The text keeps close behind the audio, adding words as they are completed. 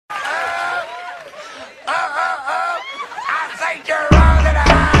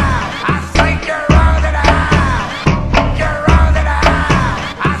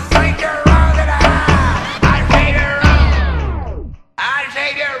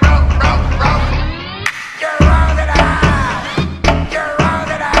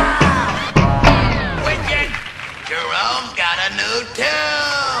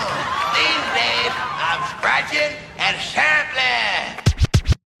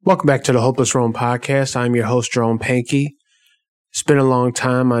Welcome back to the Hopeless Roam podcast. I'm your host, Jerome Pankey. It's been a long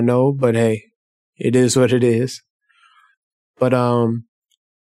time, I know, but hey, it is what it is. But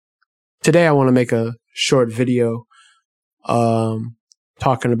today I want to make a short video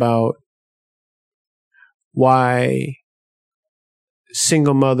talking about why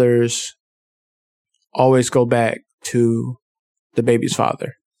single mothers always go back to the baby's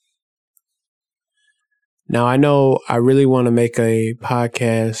father. Now, I know I really want to make a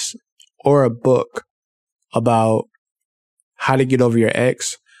podcast or a book about how to get over your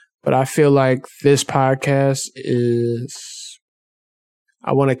ex, but I feel like this podcast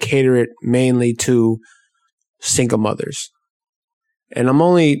I want to cater it mainly to single mothers. And I'm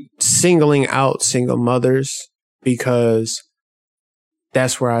only singling out single mothers because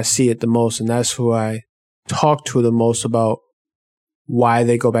that's where I see it the most, and that's who I talk to the most about why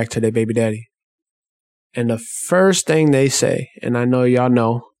they go back to their baby daddy. And the first thing they say, and I know y'all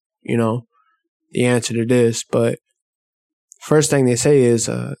know, the answer to this, but first thing they say is,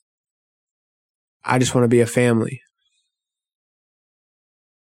 I just want to be a family.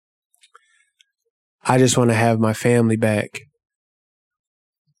 I just want to have my family back.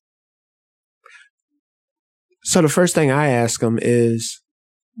 So the first thing I ask them is,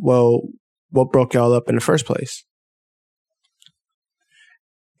 well, what broke y'all up in the first place?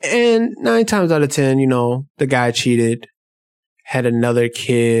 And 9 times out of 10, the guy cheated, had another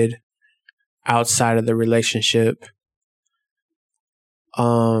kid outside of the relationship.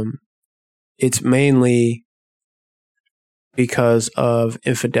 It's mainly because of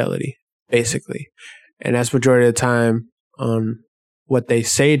infidelity, basically. And that's majority of the time what they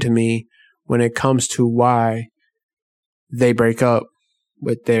say to me when it comes to why they break up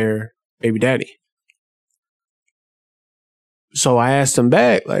with their baby daddy. So I asked them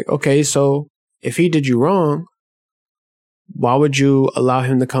back, like, okay, so if he did you wrong, why would you allow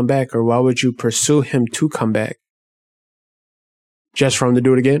him to come back, or why would you pursue him to come back? Just for him to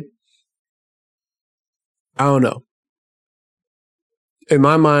do it again? I don't know. In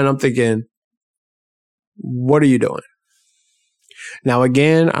my mind, I'm thinking, what are you doing? Now,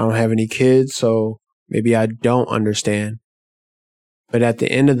 again, I don't have any kids, so maybe I don't understand. But at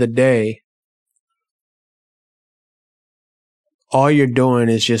the end of the day, all you're doing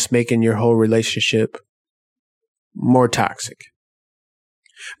is just making your whole relationship more toxic.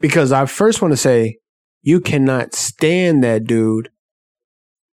 Because I first want to say, you cannot stand that dude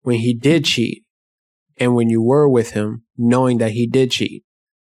when he did cheat and when you were with him knowing that he did cheat.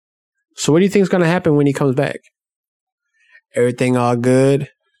 So what do you think is going to happen when he comes back? Everything all good?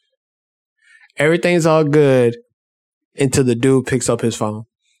 Everything's all good until the dude picks up his phone.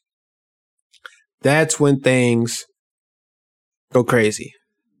 That's when things go crazy.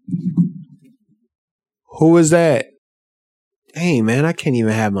 Who is that? Hey, man, I can't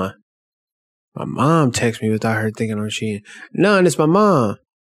even have my mom text me without her thinking I'm cheating. No, it's my mom.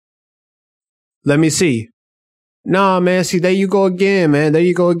 Let me see. Nah, man, see, there you go again, man. There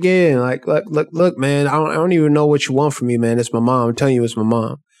you go again. Like, look, man, I don't even know what you want from me, man. It's my mom. I'm telling you, it's my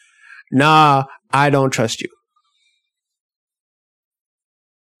mom. Nah, I don't trust you.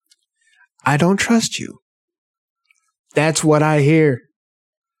 I don't trust you. That's what I hear.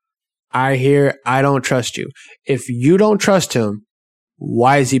 I hear, I don't trust you. If you don't trust him,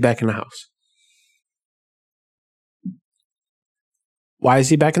 why is he back in the house? Why is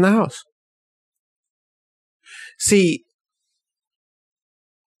he back in the house? See,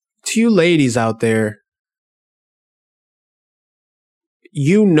 to you ladies out there,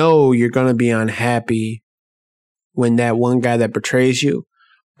 you know you're going to be unhappy when that one guy that betrays you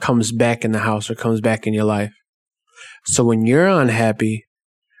comes back in the house or comes back in your life. So when you're unhappy,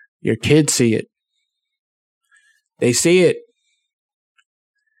 your kids see it. They see it.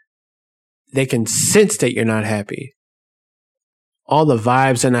 They can sense that you're not happy. All the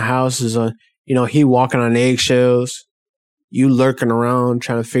vibes in the house is he walking on eggshells. You lurking around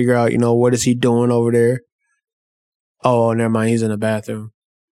trying to figure out, what is he doing over there? Oh, never mind. He's in the bathroom.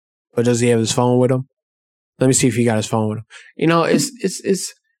 But does he have his phone with him? Let me see if he got his phone with him.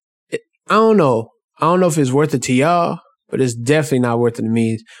 I don't know. I don't know if it's worth it to y'all, but it's definitely not worth it to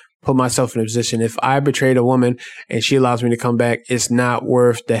me. Put myself in a position. If I betrayed a woman and she allows me to come back, it's not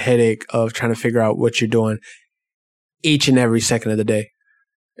worth the headache of trying to figure out what you're doing each and every second of the day.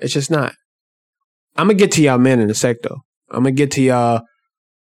 It's just not. I'm going to get to y'all men in a sec, though. I'm going to get to y'all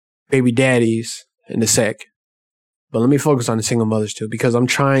baby daddies in a sec. But let me focus on the single mothers, too, because I'm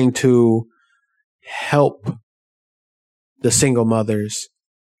trying to help the single mothers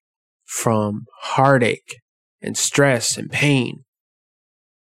from heartache and stress and pain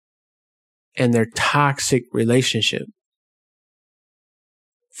and their toxic relationship.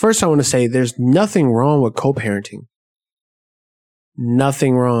 First, I want to say there's nothing wrong with co-parenting.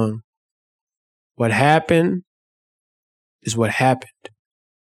 Nothing wrong. What happened is what happened.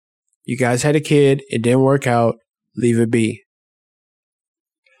 You guys had a kid. It didn't work out. Leave it be.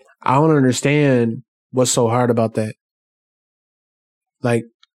 I don't understand what's so hard about that. Like,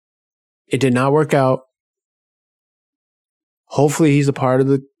 it did not work out. Hopefully he's a part of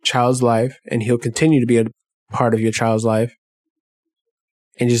the child's life and he'll continue to be a part of your child's life.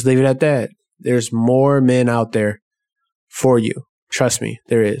 And just leave it at that. There's more men out there for you. Trust me,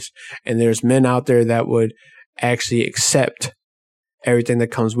 there is. And there's men out there that would actually accept everything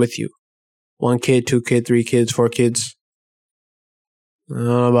that comes with you. 1 kid, 2 kids, 3 kids, 4 kids. I don't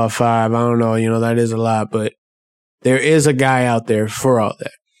know about 5. I don't know. That is a lot. But there is a guy out there for all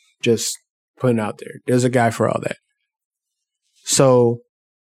that. Just putting it out there. There's a guy for all that. So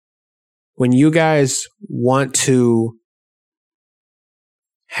when you guys want to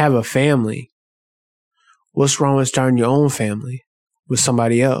have a family, what's wrong with starting your own family with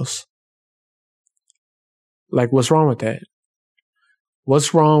somebody else? Like, what's wrong with that?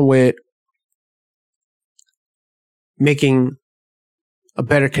 What's wrong with making a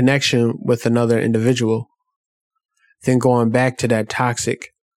better connection with another individual than going back to that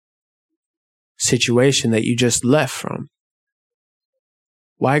toxic situation that you just left from?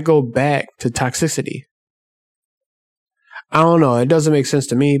 Why go back to toxicity? I don't know. It doesn't make sense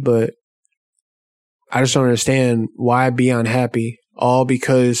to me, but I just don't understand why be unhappy all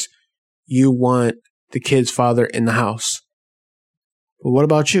because you want the kid's father in the house. But what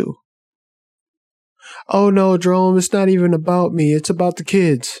about you? Oh no, Jerome, it's not even about me. It's about the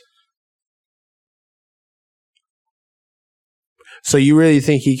kids. So you really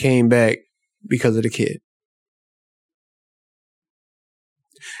think he came back because of the kid?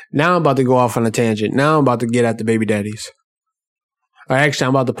 Now I'm about to go off on a tangent. Now I'm about to get at the baby daddies. Or actually,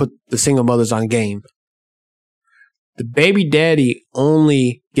 I'm about to put the single mothers on game. The baby daddy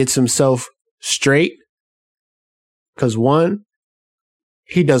only gets himself straight because 1,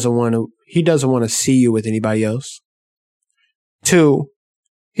 he doesn't want to see you with anybody else. 2,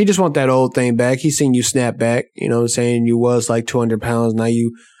 he just want that old thing back. He's seen you snap back. You know what I'm saying? You was like 200 pounds. Now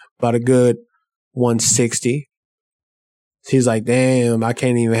you about a good 160. So he's like, damn, I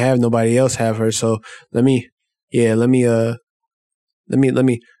can't even have nobody else have her. So let me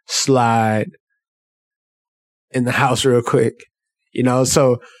slide in the house real quick.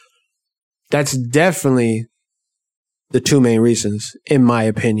 So that's definitely the 2 main reasons, in my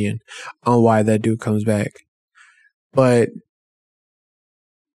opinion, on why that dude comes back. But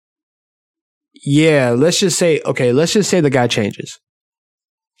yeah, let's just say the guy changes.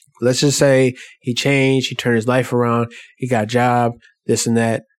 Let's just say he changed, he turned his life around, he got a job, this and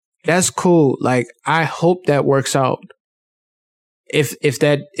that. That's cool. Like, I hope that works out. If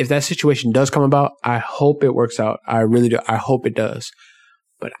that situation does come about, I hope it works out. I really do. I hope it does.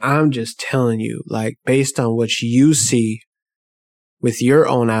 But I'm just telling you, like, based on what you see with your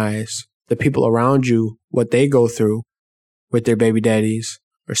own eyes, the people around you, what they go through with their baby daddies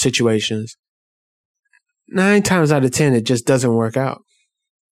or situations, 9 times out of 10, it just doesn't work out.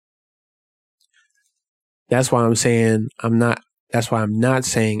 That's why I'm saying that's why I'm not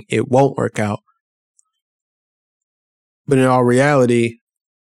saying it won't work out. But in all reality,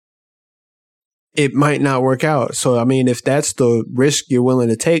 it might not work out. So, I mean, if that's the risk you're willing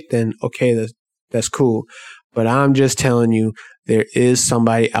to take, then okay, that's cool. But I'm just telling you, there is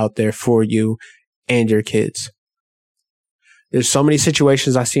somebody out there for you and your kids. There's so many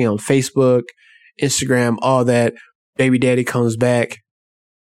situations I see on Facebook, Instagram, all that. Baby daddy comes back.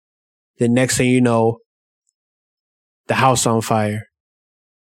 The next thing you know, the house on fire,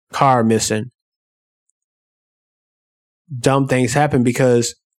 car missing. Dumb things happen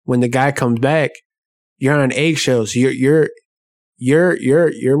because when the guy comes back, you're on eggshells. Your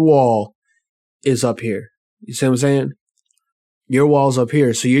wall is up here. You see what I'm saying? Your wall's up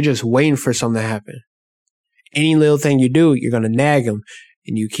here, so you're just waiting for something to happen. Any little thing you do, you're gonna nag him,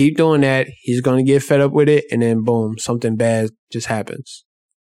 and you keep doing that. He's gonna get fed up with it, and then boom, something bad just happens.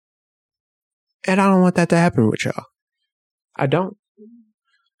 And I don't want that to happen with y'all. I don't.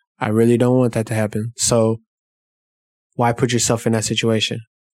 I really don't want that to happen. So why put yourself in that situation?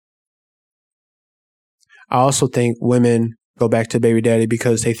 I also think women go back to baby daddy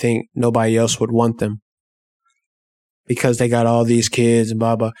because they think nobody else would want them. Because they got all these kids and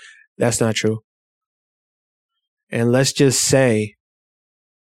blah, blah. That's not true. And let's just say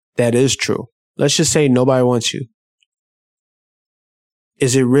that is true. Let's just say nobody wants you.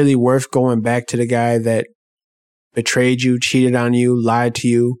 Is it really worth going back to the guy that betrayed you, cheated on you, lied to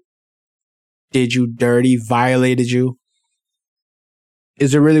you, did you dirty, violated you?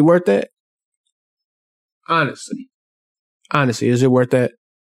 Is it really worth that? Honestly, is it worth that?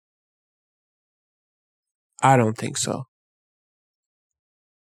 I don't think so.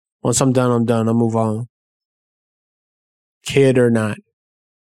 Once I'm done, I'm done. I'll move on. Kid or not.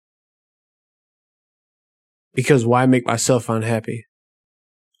 Because why make myself unhappy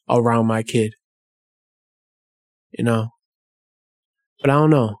around my kid? You know? But I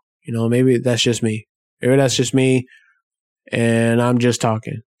don't know. You know, maybe that's just me. Maybe that's just me and I'm just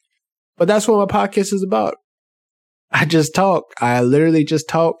talking. But that's what my podcast is about. I just talk. I literally just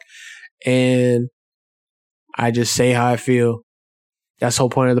talk and I just say how I feel. That's the whole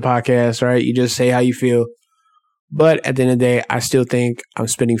point of the podcast, right? You just say how you feel. But at the end of the day, I still think I'm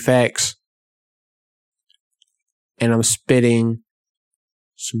spitting facts. And I'm spitting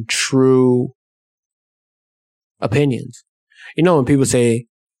some true opinions. You know, when people say,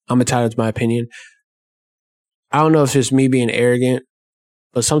 I'm entitled to my opinion, I don't know if it's me being arrogant,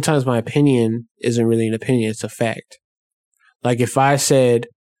 but sometimes my opinion isn't really an opinion, it's a fact. Like if I said,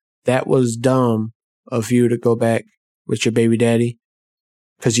 that was dumb of you to go back with your baby daddy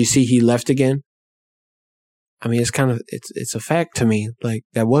because you see he left again. I mean, it's a fact to me. Like,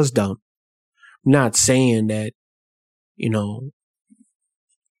 that was dumb. I'm not saying that, you know,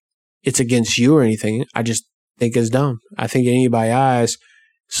 it's against you or anything. I just think it's dumb. I think in anybody's eyes,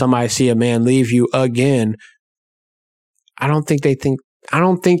 somebody see a man leave you again, I don't think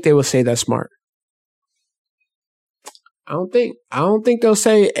they will say that's smart. I don't think they'll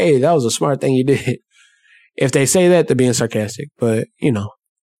say, hey, that was a smart thing you did. If they say that, they're being sarcastic. But, you know,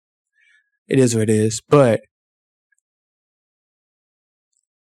 it is what it is. But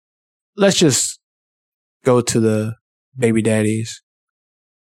let's just go to the baby daddies.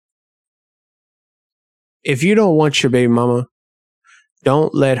 If you don't want your baby mama,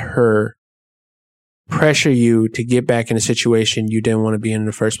 don't let her pressure you to get back in a situation you didn't want to be in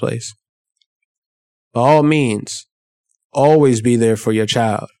the first place. By all means, always be there for your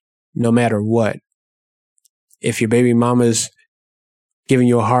child, no matter what. If your baby mama's giving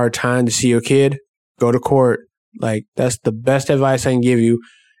you a hard time to see your kid, go to court. Like, that's the best advice I can give you.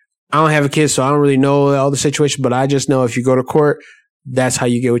 I don't have a kid, so I don't really know all the situation, but I just know if you go to court, that's how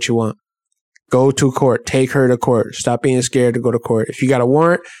you get what you want. Go to court. Take her to court. Stop being scared to go to court. If you got a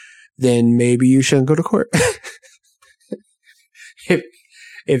warrant, then maybe you shouldn't go to court.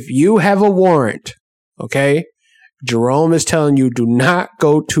 If you have a warrant, okay, Jerome is telling you do not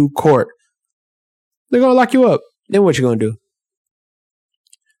go to court. They're going to lock you up. Then what you going to do?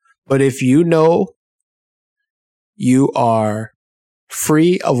 But if you know you are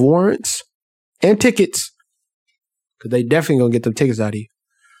free of warrants and tickets, because they definitely going to get them tickets out of you.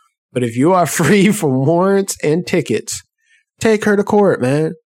 But if you are free from warrants and tickets, take her to court,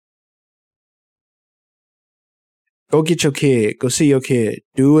 man. Go get your kid. Go see your kid.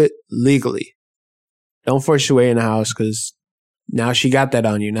 Do it legally. Don't force your way in the house because now she got that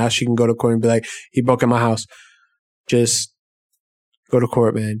on you. Now she can go to court and be like, he broke in my house. Just go to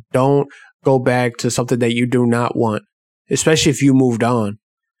court, man. Don't go back to something that you do not want, especially if you moved on.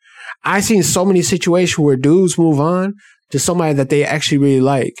 I've seen so many situations where dudes move on to somebody that they actually really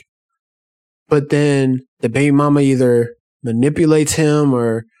like. But then the baby mama either manipulates him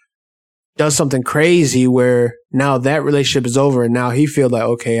or does something crazy where now that relationship is over and now he feels like,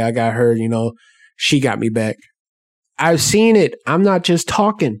 okay, I got her, you know, she got me back. I've seen it. I'm not just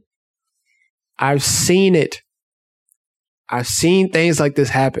talking. I've seen it. I've seen things like this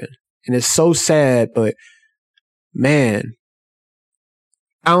happen. And it's so sad, but man,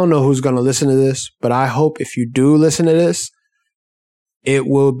 I don't know who's going to listen to this, but I hope if you do listen to this, it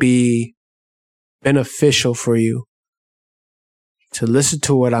will be beneficial for you to listen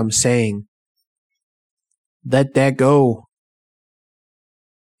to what I'm saying. Let that go.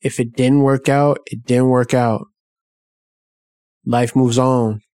 If it didn't work out, it didn't work out. Life moves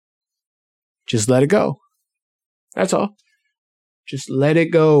on. Just let it go. That's all. Just let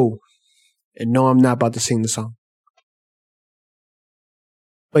it go. And no, I'm not about to sing the song.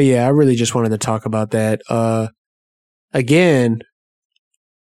 But yeah, I really just wanted to talk about that. Again,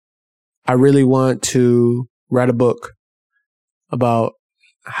 I really want to write a book about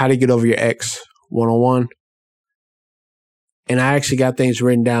how to get over your ex 101. And I actually got things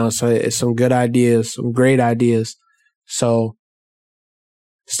written down. So it's some good ideas, some great ideas. So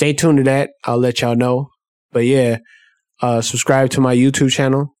stay tuned to that. I'll let y'all know. But yeah, subscribe to my YouTube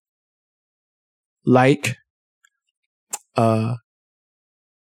channel. Like. Yeah,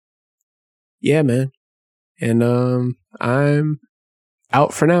 man. And I'm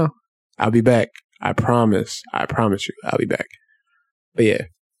out for now. I'll be back. I promise. I promise you. I'll be back. But yeah,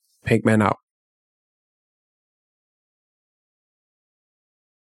 Pinkman out.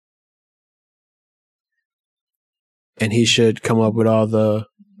 and he should come up with all the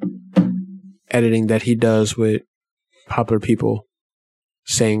editing that he does with popular people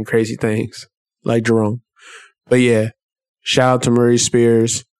saying crazy things like Jerome. But yeah, shout out to Maurice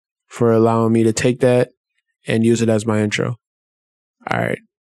Spears for allowing me to take that and use it as my intro. All right,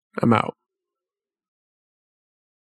 I'm out.